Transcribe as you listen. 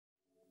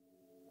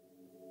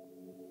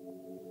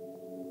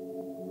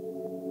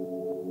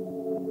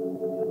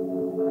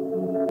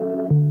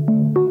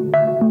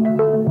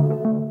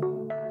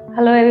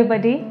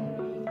everybody.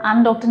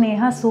 I'm Dr.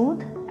 Neha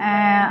Sood.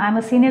 I'm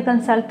a senior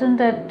consultant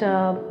at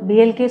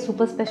BLK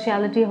Super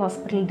Speciality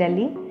Hospital,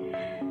 Delhi,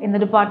 in the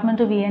Department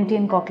of ENT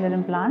and Cochlear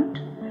Implant.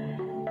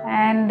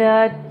 And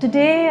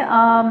today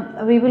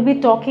we will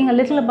be talking a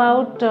little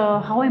about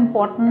how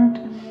important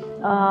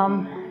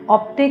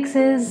optics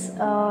is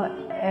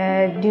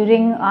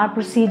during our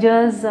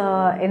procedures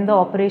in the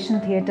operation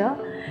theatre,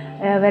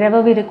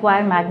 wherever we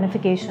require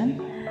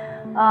magnification.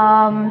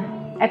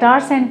 At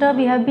our center,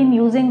 we have been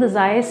using the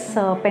Zeiss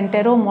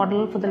Pentero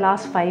model for the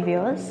last 5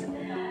 years.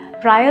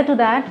 Prior to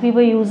that, we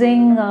were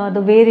using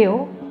the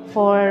Vario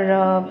for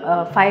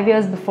 5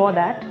 years before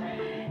that.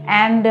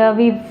 And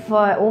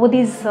over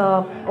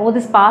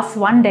this past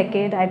 1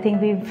 decade, I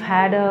think we've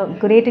had a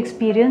great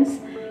experience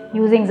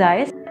using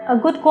Zeiss. A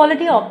good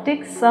quality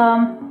optics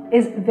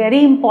is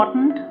very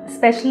important,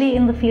 especially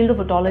in the field of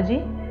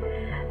otology.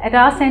 At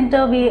our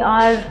center, we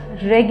are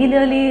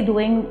regularly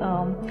doing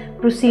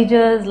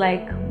procedures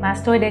like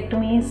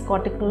mastoidectomies,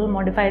 cortical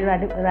modified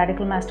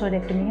radical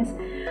mastoidectomies,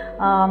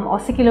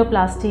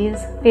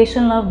 ossiculoplasties,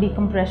 facial nerve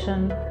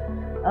decompression,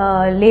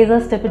 laser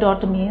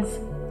stepidotomies,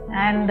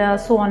 and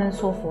so on and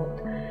so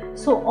forth.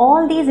 So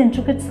all these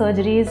intricate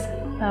surgeries,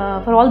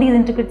 for all these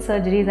intricate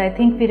surgeries, I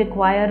think we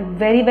require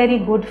very, very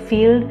good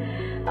field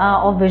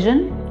of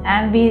vision,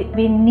 and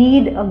we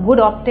need a good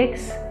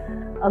optics,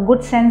 a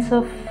good sense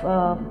of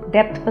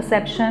depth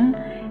perception,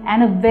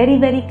 and a very,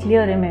 very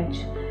clear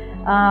image,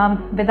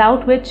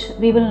 without which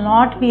we will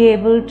not be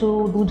able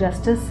to do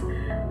justice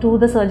to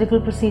the surgical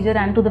procedure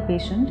and to the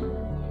patient.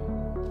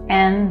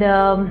 And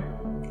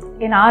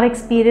in our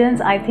experience,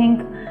 I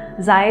think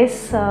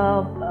Zeiss,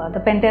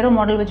 the Pentero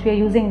model which we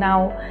are using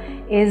now,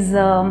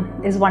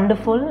 is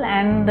wonderful,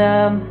 and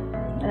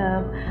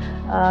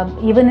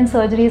even in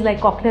surgeries like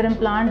cochlear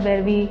implant,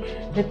 where we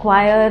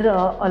require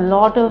a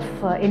lot of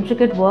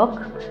intricate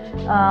work,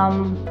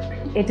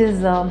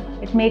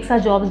 it makes our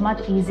jobs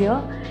much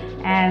easier,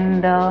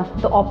 and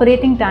the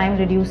operating time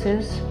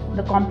reduces,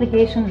 the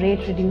complication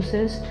rate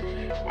reduces,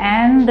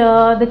 and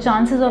the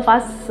chances of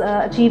us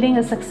achieving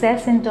a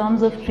success in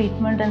terms of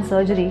treatment and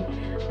surgery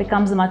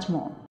becomes much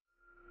more.